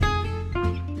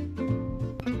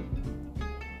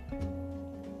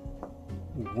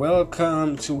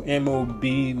Welcome to MOB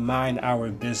Mind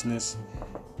Our Business.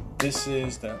 This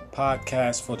is the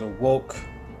podcast for the woke.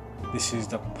 This is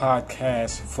the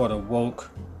podcast for the woke.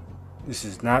 This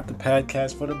is not the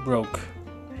podcast for the broke.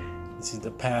 This is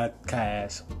the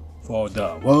podcast for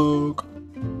the woke.